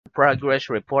Progress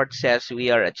report says we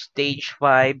are at stage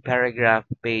 5, paragraph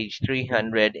page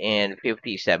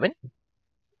 357.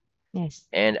 Yes.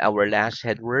 And our last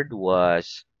headword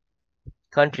was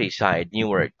countryside,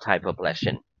 newer type of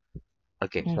lesson.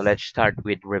 Okay, so Yes. let's start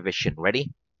with revision.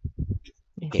 Ready?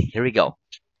 Okay, Yes. here we go.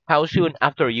 How soon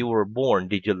after you were born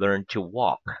did you learn to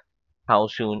walk? How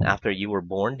soon after you were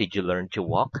born did you learn to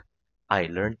walk? I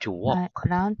learned to I walk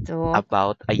learned to walk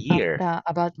about a year. after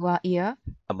about 1 year.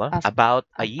 After, About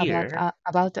a year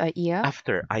about a year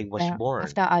after I was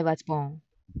born. after I was born.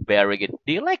 Very good.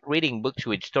 Do you like reading books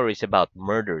with stories about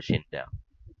murders in them?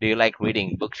 Do you like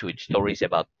reading books with stories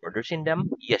about murders in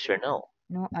them? Yes or no?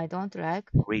 No, I don't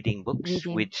like Reading books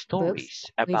reading with books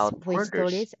stories about with murders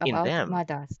stories in about them.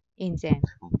 murders in them.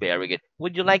 Very good.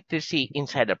 Would you like to see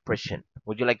inside a prison?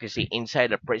 Would you like to see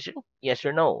inside a prison? Yes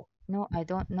or no? No, I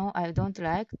don't. No, I don't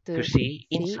like To to see see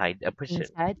inside a prison.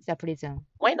 inside the prison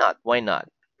Why not? Why not?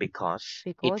 Because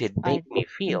it because did I make me it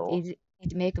feel is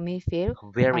it make me feel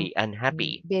very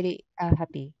unhappy. very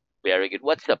unhappy. Very good.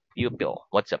 What's a pupil?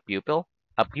 What's a pupil?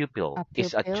 A pupil A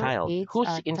is a pupil child is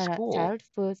who's a in school. child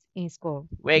who's in school.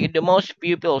 Where the most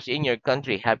pupils in your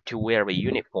country have to wear a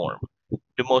uniform.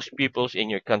 Do most pupils in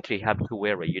your country have to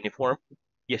wear a uniform?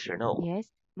 Yes or no? Yes,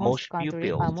 Most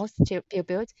pupils most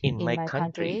pupils in in my my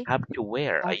country country have to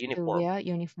wear a have to uniform. wear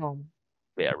uniform.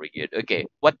 Very good. Okay.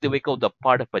 What do we call the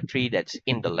part of a tree that's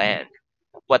in the land?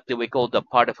 What do we call the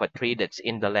part of a tree that's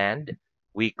in the land?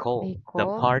 We call We the call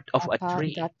part of a a part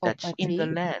tree that of that's a in the tree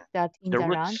land. that in The the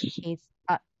land roots. is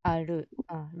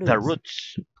The root.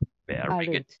 roots. A Very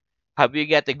good. root. Have you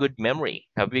got a good memory?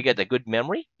 Have you got a good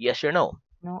memory? Yes or no?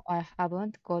 No, I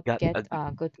haven't Got get a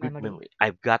a good good memory. memory.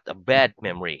 I've got a bad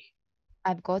memory.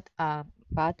 I've got a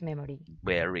bad memory.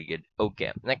 Very good.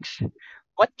 Okay, next.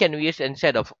 What can we use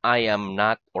instead of I am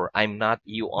not or I'm not,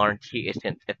 you aren't, he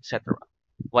isn't, etc.?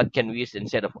 What can we use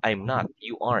instead of I'm not,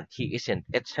 you aren't, he isn't,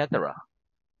 etc.?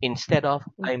 Instead of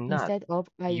I'm not, Instead of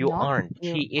I you not, aren't,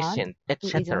 you he aren't, isn't,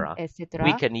 he isn't, etc.,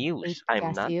 we etc. can It use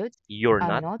I'm can not, use you're I'm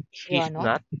not, not, you are he's not,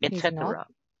 not, he's not, etc.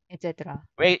 etc.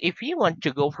 Right? If you want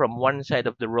to go from one side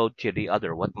of the road to the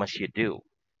other, what must you do?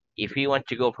 If you want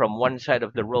to go from one side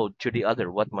of the road to the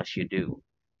other, what must you do?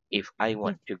 If I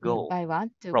want to If go I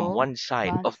want to from go one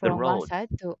side of the from one road side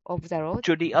of the road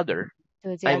to the other,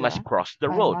 to the I must other, cross the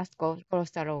I road. must go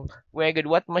cross the road. Very good.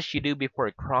 What must you do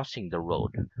before crossing the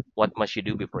road? What must you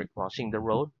do before crossing the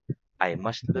road? I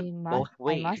must look both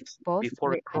I must ways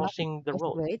before crossing the both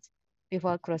road. ways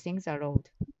before crossing the road.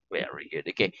 Very good.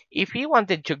 Okay. If you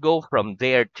wanted to go from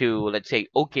there to, let's say,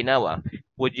 Okinawa,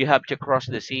 would you have to cross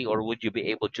the sea or would you be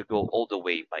able to go all the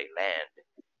way by land?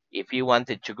 If you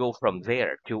wanted to go from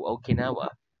there to Okinawa,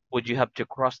 would you have to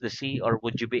cross the sea or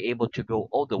would you be able to go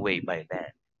all the way by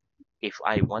land? If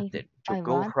I If wanted to I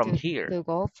go want from here to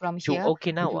go from to here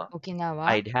to Okinawa, Okinawa,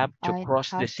 I'd have to I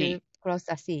cross the have sea. to cross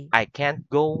the sea. I can't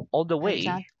go all the I way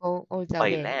can't go all the by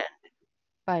way land.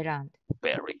 by land.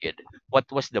 Very good.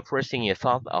 What was the first thing you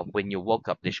thought of when you woke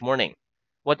up this morning?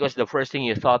 What was the first thing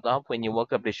you thought of when you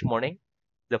woke up this morning?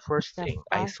 The first The thing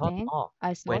I first thought thing of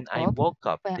I when thought I of woke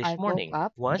up when this I woke morning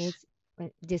up was is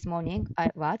this morning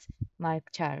I was my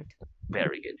child.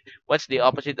 very good. What's the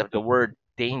opposite of the word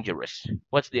dangerous?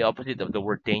 What's the opposite of the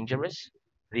word dangerous?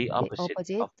 The The opposite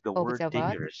opposite of the of word the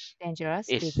word dangerous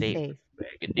dangerous is is safe. safe.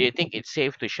 Very good. Do you think it's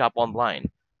safe to shop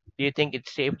online? Do you think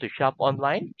it's safe to shop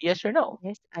online? Yes or no?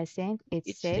 Yes, I think it's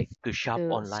It's safe safe to shop to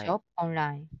online. shop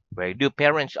online. Right? Do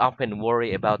parents often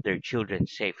worry about their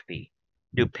children's safety?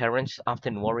 Do parents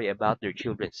often worry about their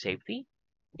children's safety?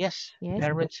 Yes, Yes,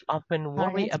 parents often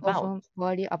worry parents about often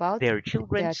worry about their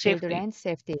their children's safety. children's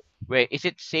safety. Where is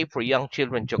it safe for young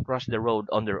children to cross the road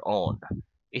on their own?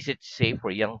 Is it safe for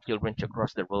young children to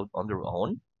cross the road on their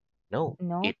own? No,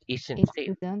 No, it isn't it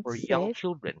safe isn't for young safe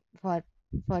children. for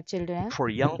for children For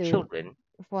young to children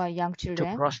young to children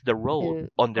cross the road to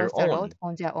on their cross the road own.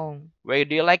 on their own. Where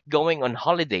do you like going on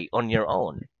holiday on your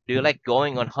own? Do you like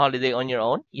going on holiday on your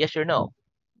own? Yes or no?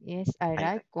 Yes, I I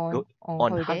like like going go on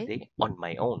on holiday holiday on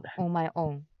my own. on my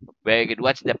own. Very good.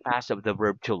 What's the past of the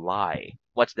verb to lie?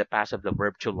 What's the past of the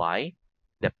verb to lie?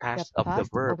 The The past of the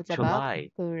past verb of the to verb lie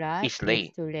to lie is is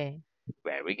lay. to lay.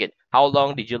 Very good. How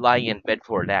long did you lie in bed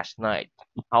for last night?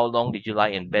 How long did you lie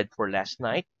in bed for last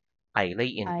night? I lay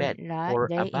in bed for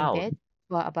Lay in about bed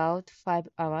for about 5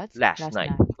 hours last last night.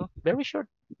 night. Very short.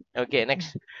 Okay,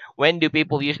 next. When do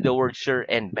people use the word sir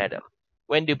and madam?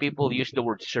 When do people use the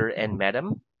word sir and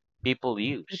madam? People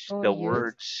use People the use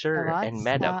word the sir words and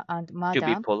madam sir and to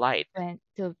be madam polite when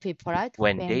to be polite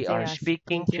when when they they are are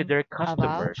speaking to speaking their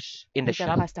about customers in the to the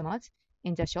shop. customers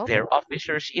in the shop. Their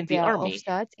officers in the Their army,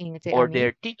 officers in the or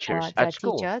their army, teachers or at the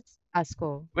school. teachers at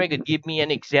school. Very good. Give me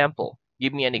an example.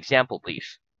 Give me an example,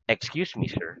 please. Excuse me,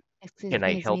 sir. Can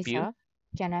I Excuse me, help you? sir.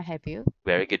 Can I help you?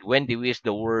 Very good. When do we use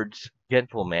the words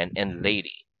gentleman and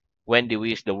lady? When do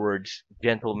we use the words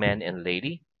gentleman and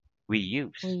lady? We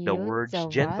We use the use words the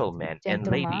word gentleman and gentleman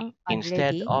lady and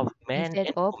instead lady of man instead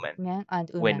and of woman man and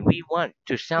when woman we want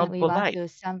to when sound we want polite. to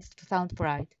sound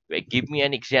polite. Wait, give me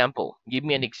an example. Give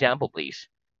me an example, please.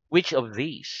 Which of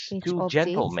these Each two of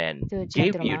these gentlemen two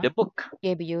gave you the gentlemen book?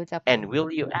 gave you the And book,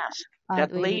 will you ask and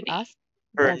that will you lady ask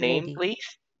her that name, lady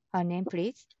please? her name,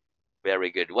 please? Very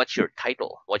good. What's your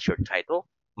title? What's your title?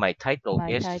 My title My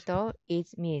is. title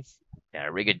is Miss.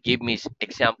 Very good. Give me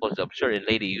examples of certain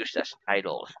lady used as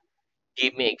titles.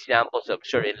 Give me examples of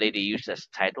sir and lady used as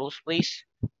titles, please.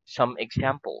 Some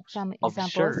examples Some of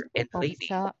examples sir and of lady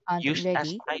sir and used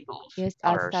as lady titles used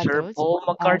as are Sir titles Paul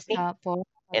are McCartney Sir Paul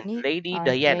and McCartney Lady and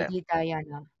Diana. Lady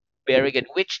Diana. Very good.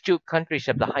 Which two countries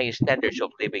have the highest standards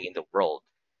of living in the world?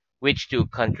 Which two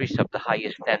countries have the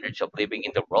highest standards of living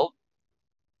in the world?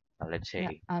 Let's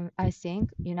Yeah, say, I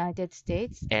think United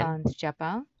States and and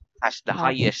Japan has the has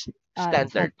highest had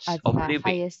standards as of the living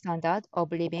highest standard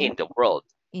of in living the world.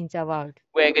 in the world.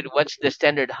 Very good. What's the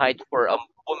standard height for a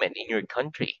woman in your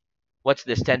country? What's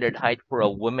the standard height for a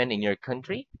woman in your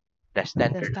country? The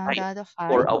The standard height standard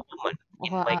for height a woman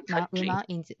in for my a country woman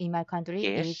in my country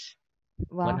is is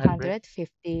 100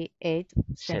 158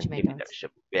 centimeters. centimeters.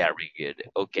 Very good.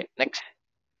 Okay, next.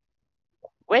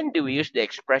 When do we use the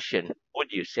expression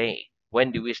would you say?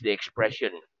 When do we use the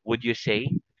expression would you say?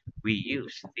 We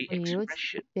use the We use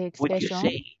expression the would you expression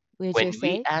say which you when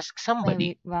we say ask when we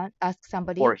somebody want ask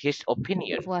for somebody his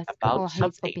opinion for about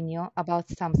his something. opinion about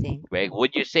something. Right?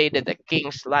 Would you say that the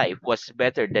king's life was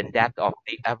better than that of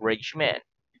the average man?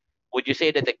 Would you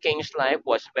say that the king's life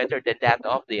was better than that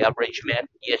of the average man?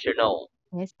 Yes or no?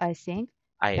 Yes, I think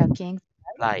I the king's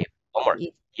life. Omar.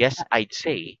 is Yes, uh, I'd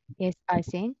say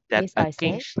that yes, a I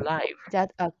say king's life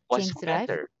that a was king's life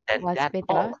better than was that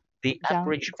of better the than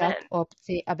average that man. of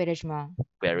the average man.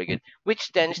 Very good.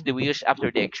 Which tense do we use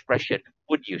after the expression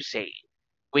would you say?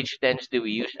 Which tense do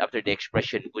we use after the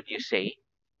expression would you say?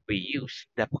 We use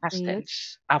the We past use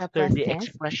tense the after past the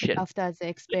tense expression after the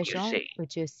would you expression say.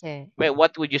 which you say. Well,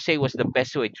 what would you say was the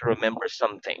best way to remember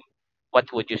something?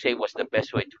 What would you say was the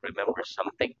best way to remember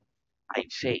something?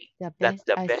 I'd say that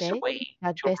the I best say way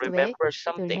that to best way remember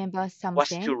to something remember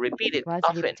was to something repeat it was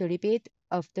often. to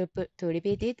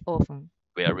repeat it often.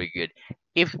 Very good.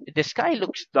 If the sky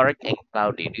looks dark and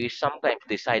cloudy, do you sometimes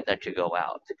decide not to go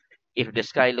out? If the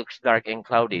sky looks dark and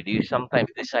cloudy, do you sometimes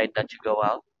decide not to go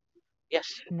out?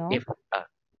 Yes. No, If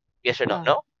yes or no? ah,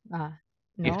 No. ah,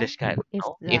 If the no. sky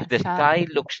If no. If the the sky sky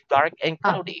looks dark and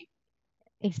ah, cloudy,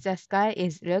 if the sky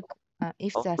is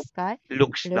if oh, the sky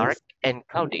looks dark looks and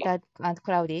cloudy, dark and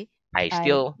cloudy, I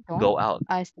I still don't go out.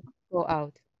 I still go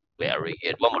out. Very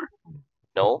good. One more.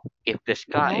 No. If the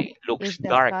No, sky looks if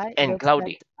the dark sky and looks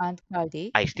dark cloudy, and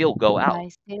cloudy, I still go out. I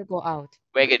still go out.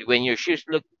 Very good. When your shoes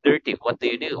look dirty, what do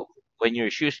you do? When your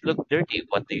shoes look dirty,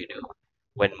 what do you do?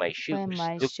 When my When shoes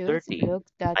my look shoes dirty, look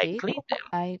I dirty, clean them.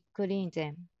 I clean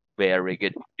them. Very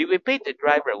good. Do we pay the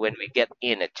driver when we get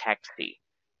in a taxi?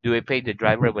 Do we pay the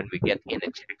driver when we get in a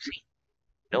taxi?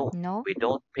 No, No, we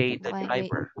don't pay the when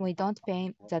driver we don't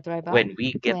pay the driver when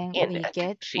we get when in we a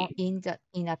get taxi.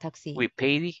 in a taxi. We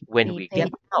pay when We we get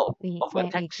pay out we of a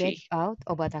when we get taxi. out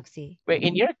of a taxi. Where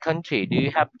in your country, do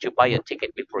you have to buy a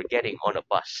ticket before getting on a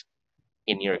bus?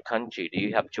 In your country, do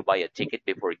you have to buy a ticket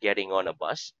before getting on a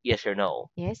bus? Yes or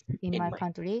no? Yes, in In my my,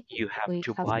 country, you have we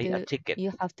to have buy a to ticket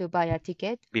you have to buy a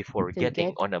ticket before to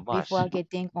getting get on a bus. before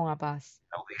getting on a bus.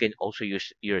 We can also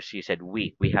use yours. You said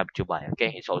we have to buy.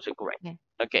 Okay, it's also correct. Yeah.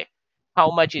 Okay,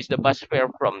 how much is the bus fare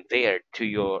from there to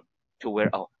your to where?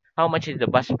 Oh, how much is the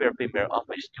bus fare from your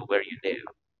office to where you live?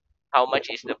 How much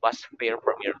is the bus fare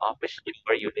from your office to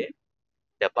where you live?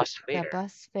 The bus The fare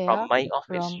bus from fare my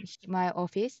office from my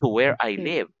office to where I to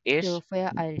live is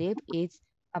where I live is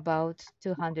about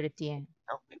 200 yen.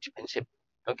 oh, expensive.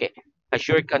 Okay, has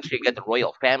your country got a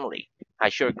royal family?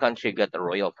 Has your country got a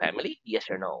royal family? Yes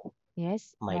or no?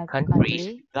 Yes, My my country's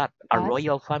country got a has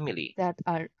royal family.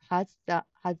 has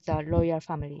the royal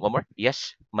family. One more.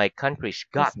 Yes, my country's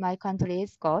got Yes, my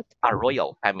country's got a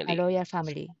royal a family. royal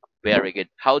family. Very good.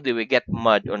 How do we get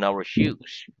mud on our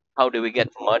shoes? How do we get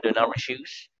mud on our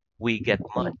shoes? We get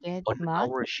mud We get on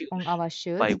mud our on shoes our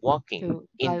by shoes walking to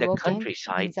in by the walking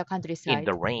in countryside the in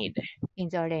the countryside rain. in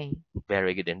the rain.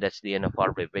 Very good. And that's the end of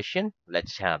our revision.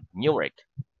 Let's have Newark.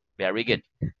 Very good.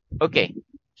 Okay.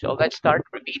 So let's start.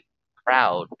 Repeat.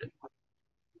 Crowd.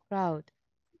 Crowd,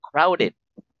 Crowded.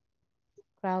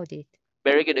 crowded,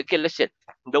 Very good. Okay, listen.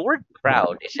 The word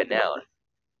crowd is a noun.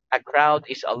 A crowd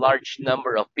is a large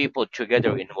number of people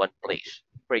together in one place.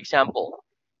 For example,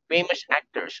 famous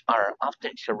actors are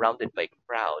often surrounded by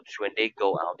crowds when they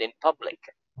go out in public.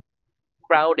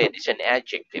 Crowded is an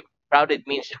adjective. Crowded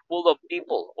means full of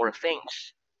people or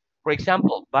things. For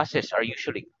example, buses are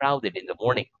usually crowded in the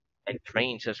morning, and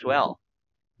trains as well.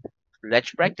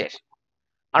 Let's practice.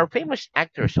 Are famous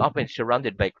actors often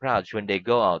surrounded by crowds when they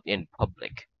go out in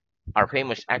public? Are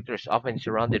famous actors often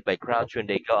surrounded by crowds when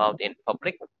they go out in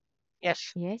public?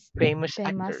 Yes. Yes. Famous Famous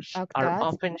actors are actors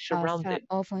often are surrounded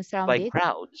often by surrounded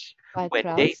crowds by when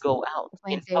they crowds go out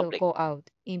when in they public. go out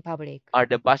in public. Are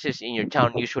the buses in your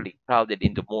town usually crowded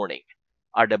in the morning?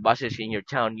 Are the buses in your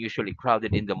town usually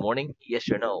crowded in the morning? Yes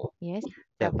or no? Yes.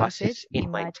 The The buses buses in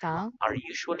in my my town town are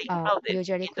usually are crowded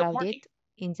usually in the morning. crowded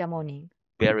in the morning.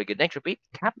 Very good. Next, repeat.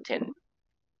 Captain,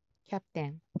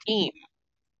 Captain. team.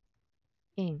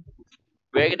 In.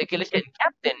 Very good. Okay, listen.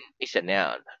 Captain is a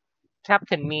noun.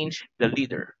 Captain means the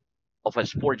leader of a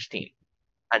sports team,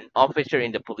 an officer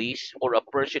in the police, or a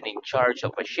person in charge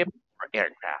of a ship or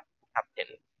aircraft.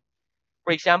 Captain.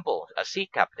 For example, a sea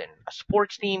captain, a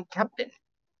sports team captain.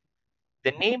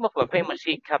 The name of a famous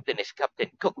sea captain is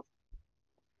Captain Cook.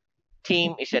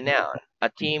 Team is a noun. A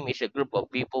team is a group of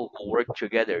people who work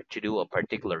together to do a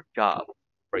particular job.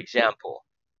 For example,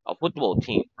 a football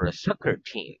team or a soccer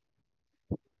team.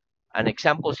 An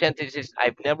example sentence is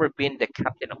I've never been the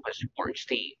captain of a sports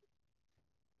team.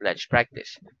 Let's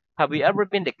practice. Have you ever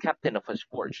been the captain of a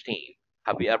sports team?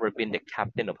 Have you ever been the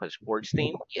captain of a sports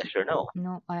team? Yes or no?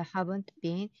 No, I haven't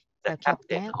been The the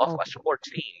captain captain of of a sports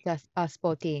team. the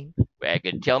sport team.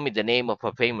 Wagon, tell me the name of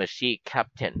a famous sea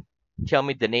captain. Tell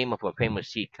me the name of a famous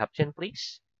sea captain,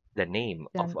 please. The name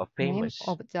of The a name famous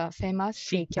of the famous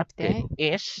sea sea captain captain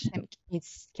is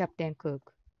is Captain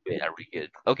Cook. very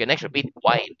good. Okay, next repeat.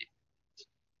 Wide,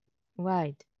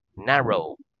 Wide,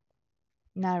 narrow.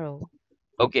 narrow,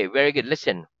 Okay, very good.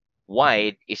 Listen.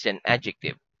 Wide is an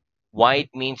adjective. Wide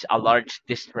means a large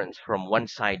distance from one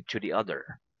side to the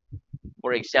other.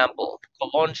 For example,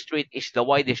 Cologne Street is the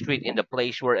widest street in the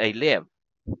place where I live.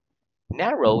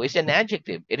 Narrow is an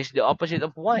adjective. It is the opposite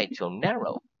of wide, so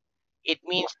narrow. It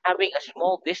means having a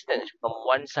small distance from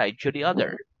one side to the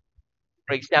other.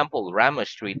 For example, Rama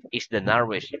Street is the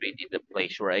narrowest street in the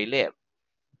place where I live.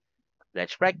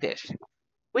 Let's practice.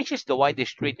 Which is the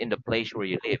widest street in the place where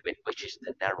you live and which is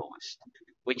the narrowest?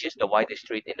 Which is the widest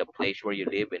street in the place where you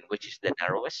live and which is the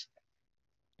narrowest?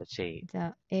 Let's say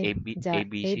the ABC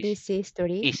ABC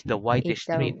Street is the is widest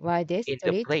the street widest in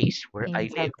the street place where in I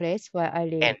the live. place where I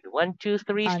live, And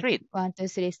 123 and Street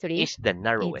 123 Street is the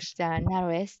is narrowest. the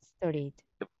narrowest street.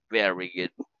 Very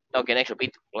good. Okay, next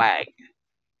repeat. Flag.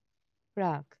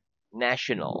 Flag,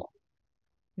 National.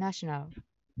 national,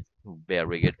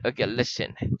 Very good. Okay,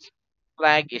 listen.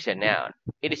 Flag is a noun.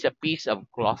 It is a piece of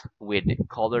cloth with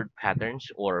colored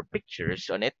patterns or pictures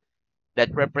on it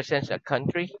that represents a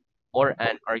country or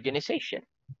an organization.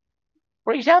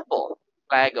 For example,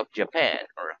 flag of Japan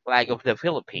or flag of the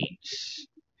Philippines.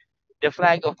 The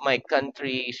flag of my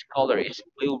country's color is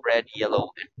blue, red,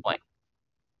 yellow, and white.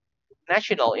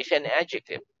 National is an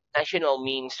adjective. National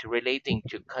means relating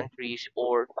to countries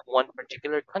or one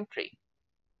particular country.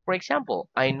 For example,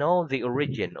 I know the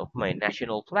origin of my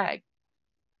national flag.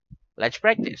 Let's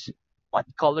practice. What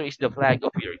color is the flag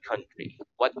of your country?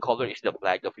 What color is the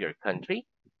flag of your country?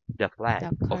 The flag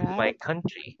the of my flag,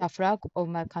 country the flag of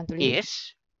my country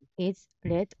is is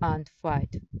red and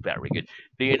white. very good.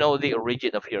 Do you know the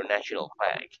origin of your national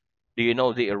flag? Do you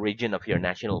know the origin of your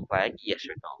national flag? Yes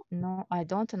or no? No, I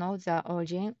don't know the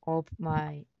origin of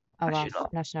National.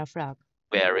 national flag.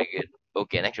 Very good.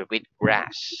 Okay, next repeat.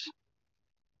 Grass.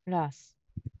 Grass,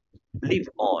 Live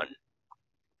on.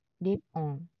 live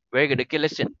on. Very good. Okay,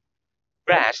 listen.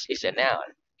 Grass is a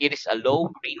noun. It is a low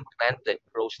green plant that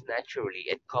grows naturally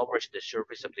and covers the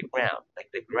surface of the ground, like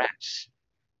the grass.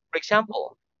 For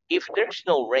example, if there's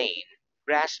no rain,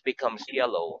 grass becomes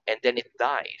yellow and then it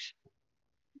dies.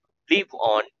 Live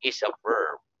on is a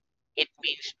verb. It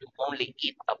means to only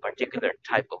eat a particular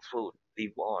type of food.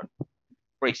 Live on.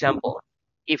 For example,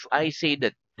 if I say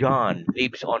that John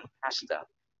lives on pasta,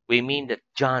 we mean that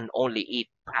John only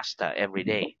eats pasta every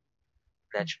day.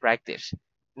 Let's practice.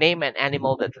 Name an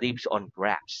animal that lives on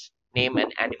grass. Name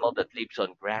an animal that lives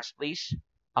on grass, please.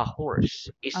 A horse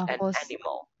is A an horse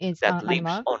animal is that an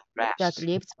lives animal on that grass.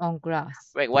 lives on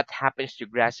grass. Wait, what happens to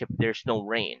grass if there's no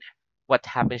rain? What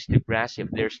happens to grass if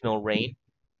there's no rain?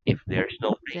 If there's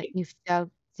no rain, If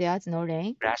there's no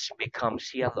rain, grass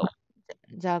becomes yellow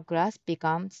the grass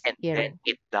becomes and then yellow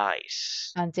it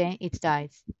dies. and then it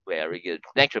dies. Very good.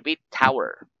 Next, repeat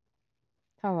tower.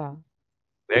 Tower,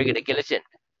 Very good. Okay, listen.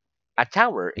 A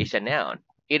tower is a noun.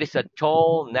 It is a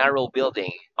tall, narrow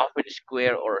building, often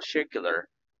square or circular,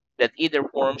 that either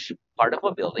forms part of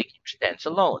a building or stands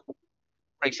alone.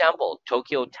 For example,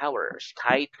 Tokyo Tower,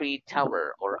 Sky Tree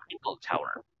Tower, or Eiffel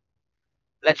Tower.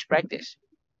 Let's practice.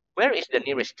 Where is the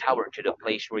nearest tower to the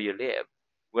place where you live?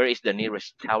 Where is the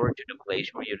nearest tower to the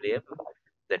place where you live?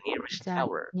 The nearest The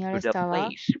tower to nearest the tower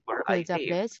place where to I the live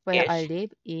place where I is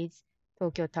live is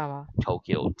Tokyo Tower.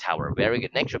 Tokyo Tower. Very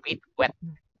good. Next, repeat. Wet,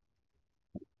 Mm.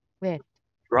 Wet,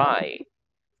 dry.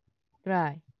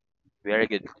 dry, Very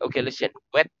good. Okay, listen.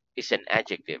 Wet is an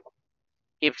adjective.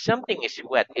 If something is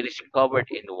wet, it is covered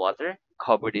in water,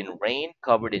 covered in rain,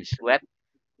 covered in sweat,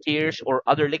 tears, or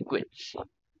other liquids.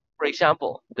 For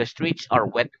example, the streets are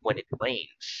wet when it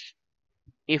rains.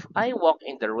 If I walk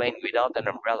in the rain without an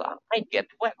umbrella, I get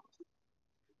wet.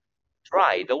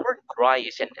 Dry. The word dry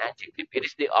is an adjective. It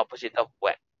is the opposite of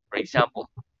wet. For example,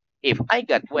 if I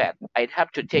got wet, I'd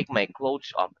have to take my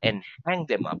clothes off and hang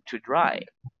them up to dry.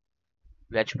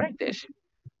 Let's practice.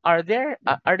 Are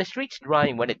the streets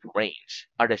dry when it rains?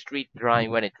 Are the streets dry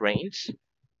when it rains?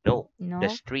 No, the no,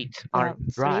 streets the aren't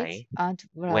streets dry aren't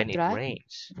when it dry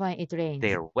rains. when it rains.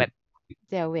 They're wet.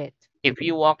 They're wet. If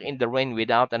you walk in the rain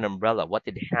without an umbrella, what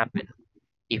did happen?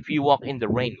 If you walk in the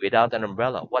rain without an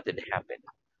umbrella, what did happen?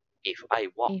 If I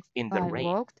walk If in the I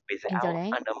rain walked in the without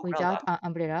rain an without umbrella, an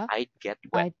umbrella, I'd get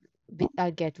wet.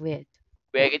 I get wet.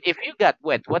 If you got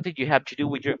wet, what did you have to do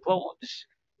with your clothes?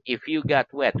 If you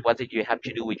got wet, what did you have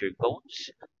to do with your clothes?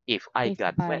 If I If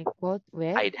got wet, I got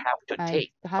wet, I'd have to I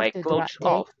take have my to clothes take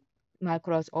off my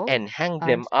clothes off and hang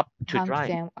them and up to hang dry.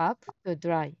 them up to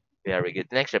dry. Very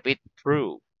good. Next, repeat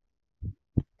true.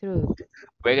 True.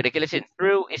 Very good. Okay, listen.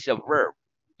 Throw is a verb.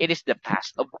 It is the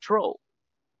past of throw.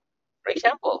 For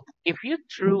example, if you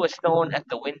threw a stone at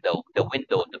the window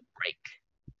would break.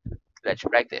 Let's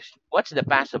practice. What's the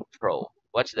past of throw?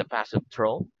 What's the past of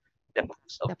throw? The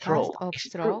past of The throw past of is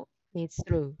true. straw is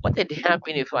true. What did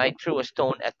happen if I threw a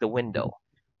stone at the window?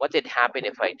 What did happen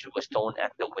if I threw a stone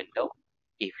at the window?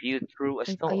 If you threw a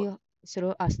If stone you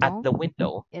throw a at stone the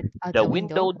window, at the the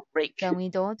window window, would break. the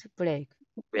window won't break.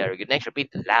 Very good. Next, repeat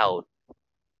loud.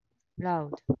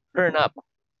 Loud. Turn up.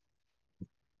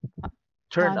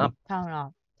 Uh, Turn up. turn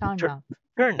up. Turn Turn, up.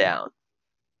 turn down.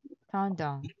 Turn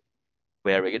down.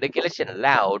 Very good. Okay, listen,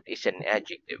 loud is an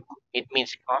adjective. It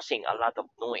means causing a lot of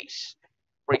noise.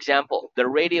 For example, the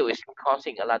radio is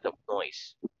causing a lot of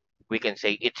noise. We can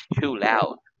say it's too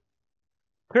loud.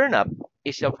 Turn up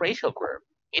is a phrasal verb.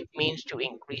 It means to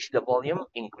increase the volume,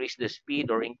 increase the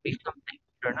speed, or increase something.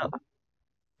 Turn up.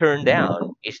 Turn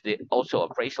down is also a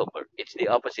phrasal verb. It's the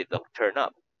opposite of turn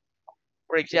up.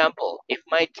 For example, if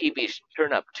my TV is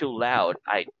turned up too loud,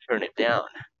 I turn it down.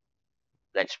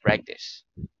 Let's practice.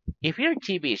 If your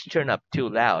TV is turned up too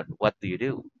loud, what do you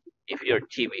do? If your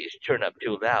TV is turned up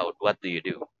too loud, what do you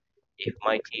do? If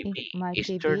my If TV my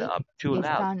is turned TV up too is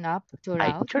loud, turned up too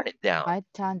I loud, turn it down.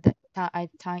 I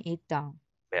turn it down.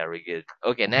 Very good.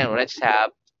 Okay, now let's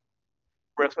have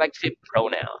reflexive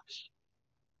pronouns.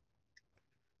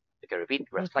 Okay, repeat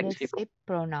reflexive.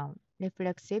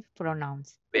 Reflexive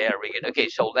pronouns. Very good. Okay,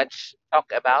 so let's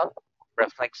talk about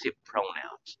reflexive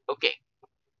pronouns. Okay,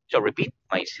 so repeat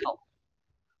myself,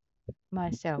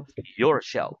 Myself,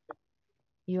 yourself,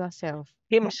 yourself,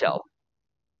 himself,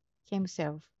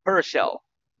 himself, herself,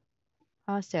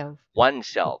 herself,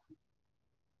 oneself,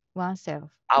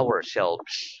 oneself,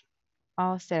 ourselves,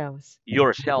 ourselves,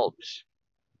 yourselves,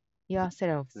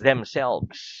 yourselves,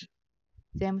 themselves,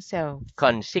 themselves,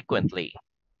 consequently,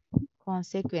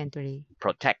 consequently,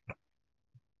 protect.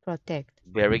 protect.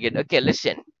 Very good. Okay,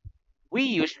 listen. We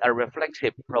use a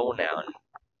reflexive pronoun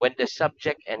when the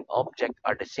subject and object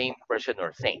are the same person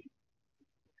or thing.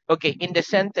 Okay, in the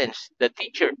sentence, the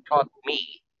teacher taught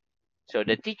me. So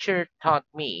the teacher taught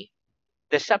me,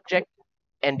 the subject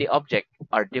and the object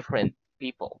are different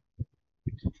people.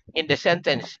 In the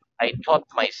sentence, I taught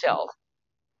myself,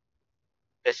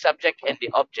 the subject and the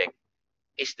object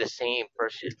is the same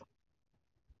person,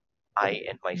 I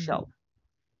and Mm, myself.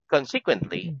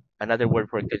 Consequently, mm, another word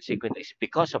for consequently is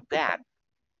because of that,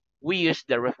 we use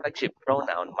the reflexive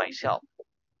pronoun myself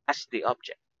as the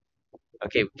object.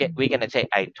 Okay, mm, we're gonna say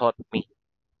I taught me.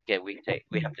 Okay, we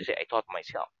mm. have to say I taught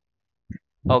myself.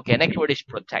 Okay, next word is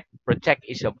protect. Protect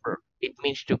is a verb. It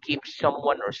means to keep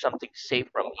someone or something safe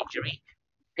from injury,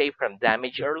 safe from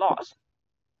damage or loss.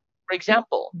 For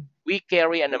example, Mm. we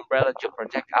carry an umbrella to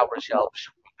protect ourselves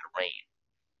from the rain.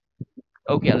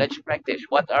 Okay, let's practice.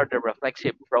 What are the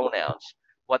reflexive pronouns?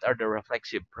 What are the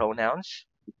reflexive pronouns?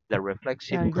 The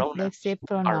reflexive The pronouns reflexive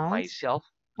are pronouns myself,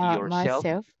 are yourself,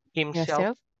 myself, himself,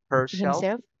 yourself, herself,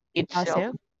 himself, itself,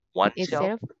 herself,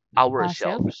 oneself, itself,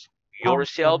 oneself, ourselves, ourselves,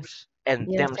 yourselves, and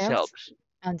yourselves, themselves.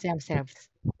 and themselves.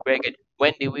 Very good.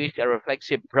 When do we use a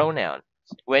reflexive pronoun?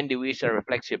 When do we use a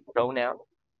reflexive pronoun?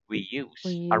 We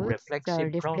We use a use the reflexive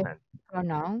reflex pronoun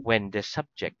pronoun when the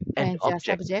subject and when the object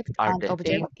subject are and the object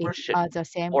same person are the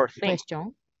same or thing.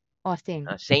 question or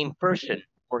thing, Same person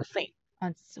or thing.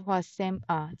 and was same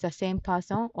the same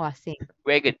person or thing.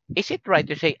 Very good. Is it right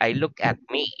to say I look at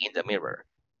me in the mirror?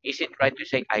 Is it right to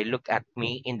say I look at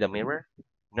me in the mirror?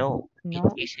 No, it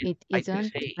No, isn't it right to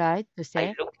isn't say right to I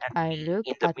say look at I me look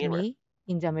in the at mirror. me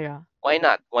in the mirror Why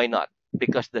not? Why not?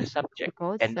 Because the subject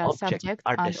because and the object subject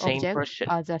are the and same object person.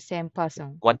 are the same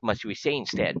person. What must we say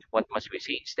instead? What must we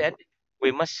say instead?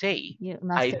 We must say You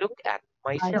must I say look at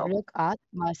I myself look at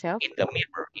myself in the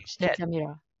mirror in instead. the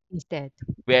mirror instead.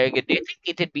 Very good. Do you think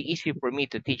it would be easy for me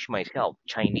to teach myself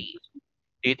Chinese?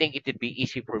 Do you think it would be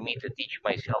easy for me to teach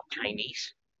myself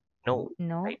Chinese? No,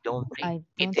 I No, don't think I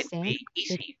it don't would think be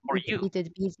easy for you it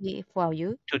would be easy for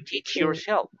you to teach to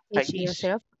yourself teach Chinese.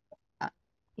 yourself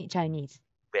in Chinese.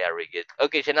 Very good.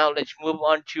 Okay, so now let's move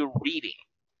on to reading.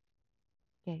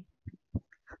 Okay.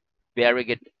 Very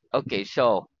good. Okay,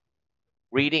 so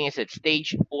reading is at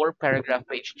stage 4, paragraph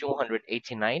page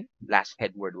 289. Last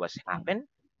head word was Okay. happen.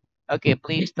 Okay,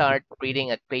 please start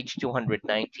reading at page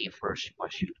 290. First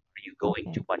question. Are you going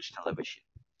to Okay. watch television?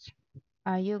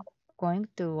 Are you going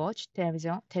to watch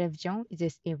television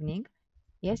this evening?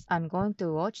 Yes, I'm going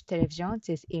to watch television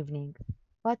this evening.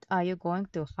 What are you going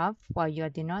to have for your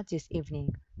dinner this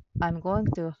evening? I'm going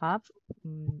to have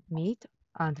meat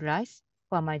and rice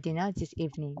for my dinner this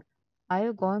evening. Are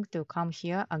you going to come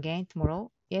here again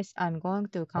tomorrow? Yes, I'm going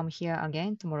to come here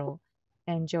again tomorrow.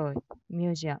 Enjoy.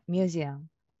 Museum.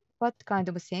 What kind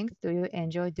of things do you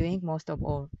enjoy doing most of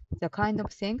all? The kind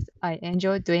of things I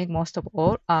enjoy doing most of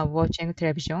all are watching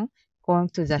television, going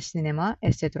to the cinema,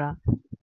 etc.